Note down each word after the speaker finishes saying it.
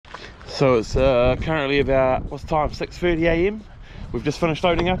So it's currently about, what's the time, 6:30 AM. We've just finished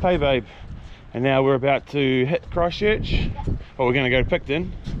loading up, eh babe? And now we're about to hit Christchurch. Or we're going to go to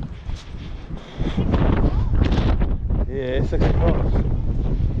Picton. Yeah, 6 o'clock.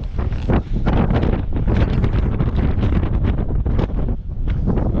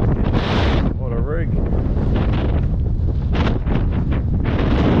 What a rig.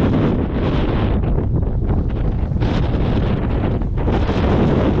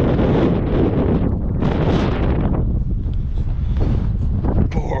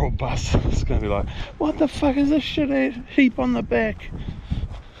 Poor old bus. It's going to be like, what the fuck is this shit heap on the back?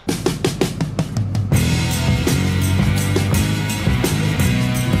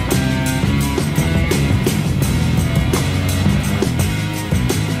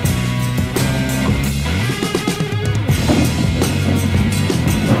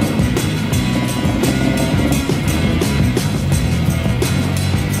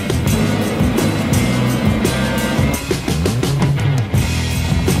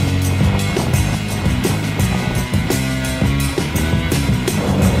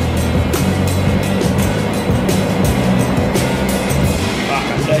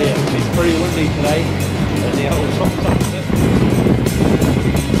 Pretty windy today in the old top bit.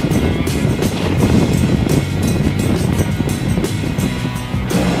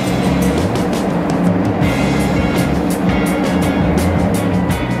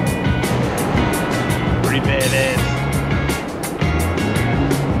 Pretty badass.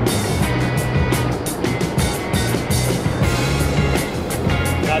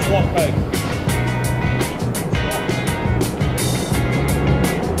 That's what, folks.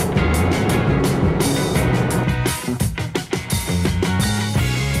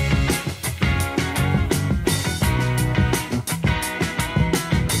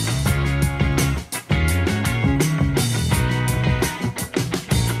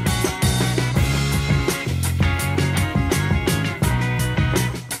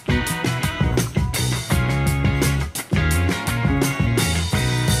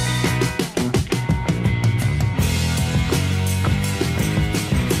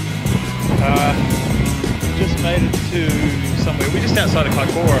 Just made it to somewhere. We're just outside of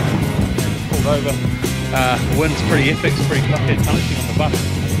Kaikoura. Pulled over. The wind's pretty epic, it's pretty bucket punishing on the bus.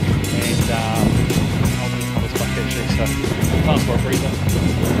 And I'll be on this bucket actually, so time for a breather.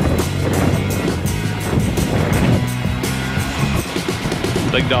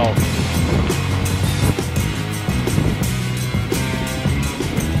 Big doll.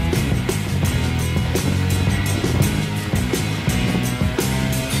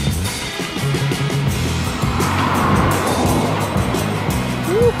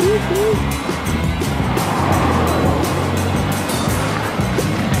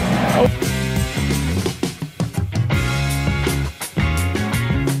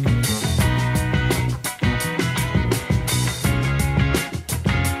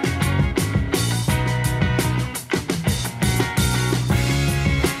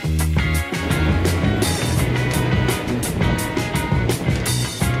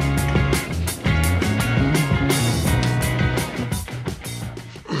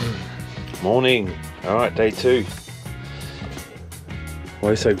 Morning. Alright, day 2. Why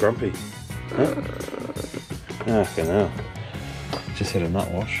are you so grumpy? Huh? Fucking hell. Just had a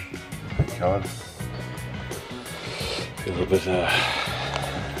nut wash. Thank God. Feel a bit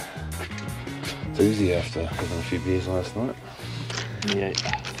boozy after having a few beers last night. Yeah.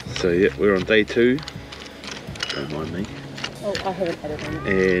 So yeah, we're on day 2. Don't mind me. Oh, I haven't had it on.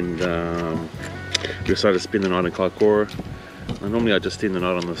 And we decided to spend the night in Kaikoura. Normally I just spend the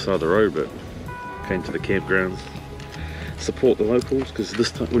night on the side of the road, but came to the campground, support the locals, because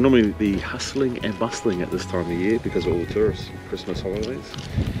this time we're normally be hustling and bustling at this time of year because of all the tourists, Christmas holidays.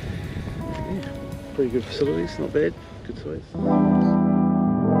 Yeah, pretty good facilities, not bad, good size.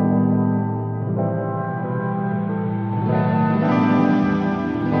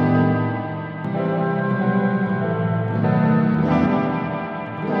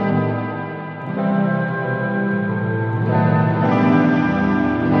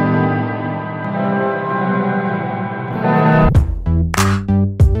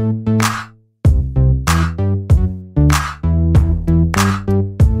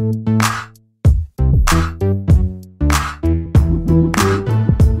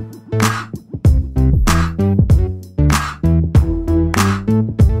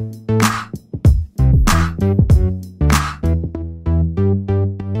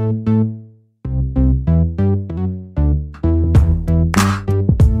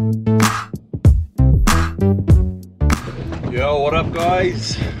 What up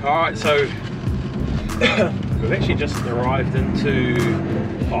guys? Alright, so we've actually just arrived into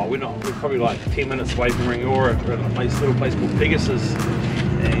Oh, we're probably like 10 minutes away from Rangiora. We're at a little place called Pegasus,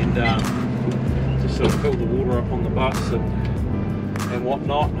 and just sort of filled the water up on the bus and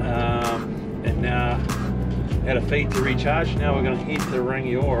whatnot, and now had a feed to recharge. Now we're going to head to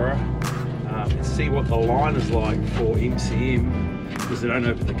Rangiora and see what the line is like for MCM, because they don't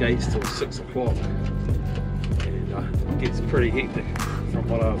open the gates till 6 o'clock, and it gets pretty hectic from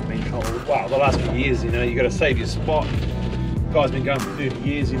what I've been told. Wow, the last few years, you know, you got to save your spot. Guy's been going for 30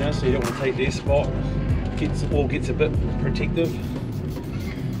 years, you know, so you don't want to take their spot. Gets a bit protective.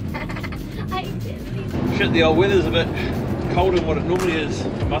 Shit, the old weather's a bit colder than what it normally is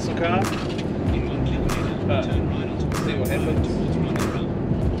for muscle car. But see what happens.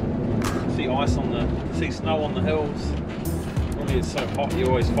 See ice on see snow on the hills. Normally it's so hot, you're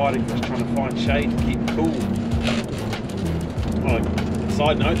always fighting, just trying to find shade to keep cool. Oh,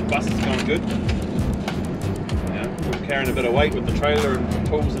 side note, the bus is going good. I'm carrying a bit of weight with the trailer and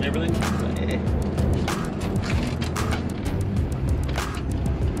tools and everything, but yeah.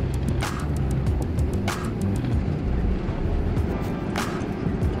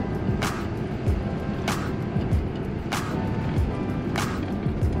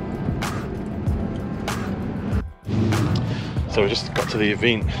 So we just got to the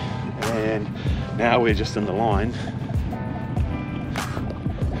event and now we're just in the line.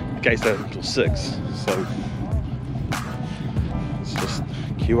 Gates open until 6, so just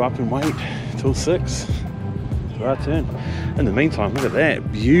queue up and wait till 6 for our turn. In the meantime, look at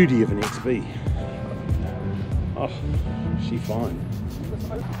that beauty of an XB. Oh, she fine.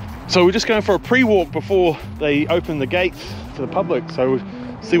 So we're just going for a pre-walk before they open the gates to the public, so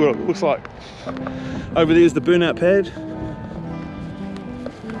we'll see what it looks like. Over there's the burnout pad.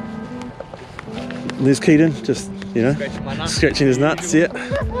 And there's Keaton, just, you know, scratching his nuts, yeah.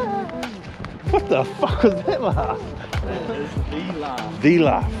 What the fuck was that laugh? The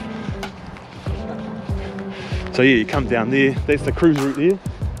laugh. So yeah, you come down there, that's the cruise route there.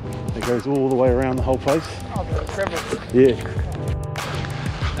 It goes all the way around the whole place. Yeah.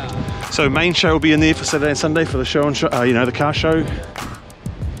 So main show will be in there for Saturday and Sunday for the show and show, you know, the car show.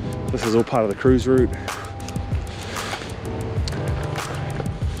 This is all part of the cruise route.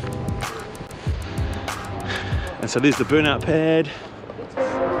 And so there's the burnout pad.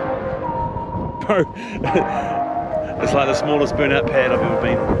 Bro, it's like the smallest burnout pad I've ever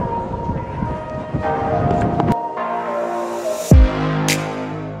been.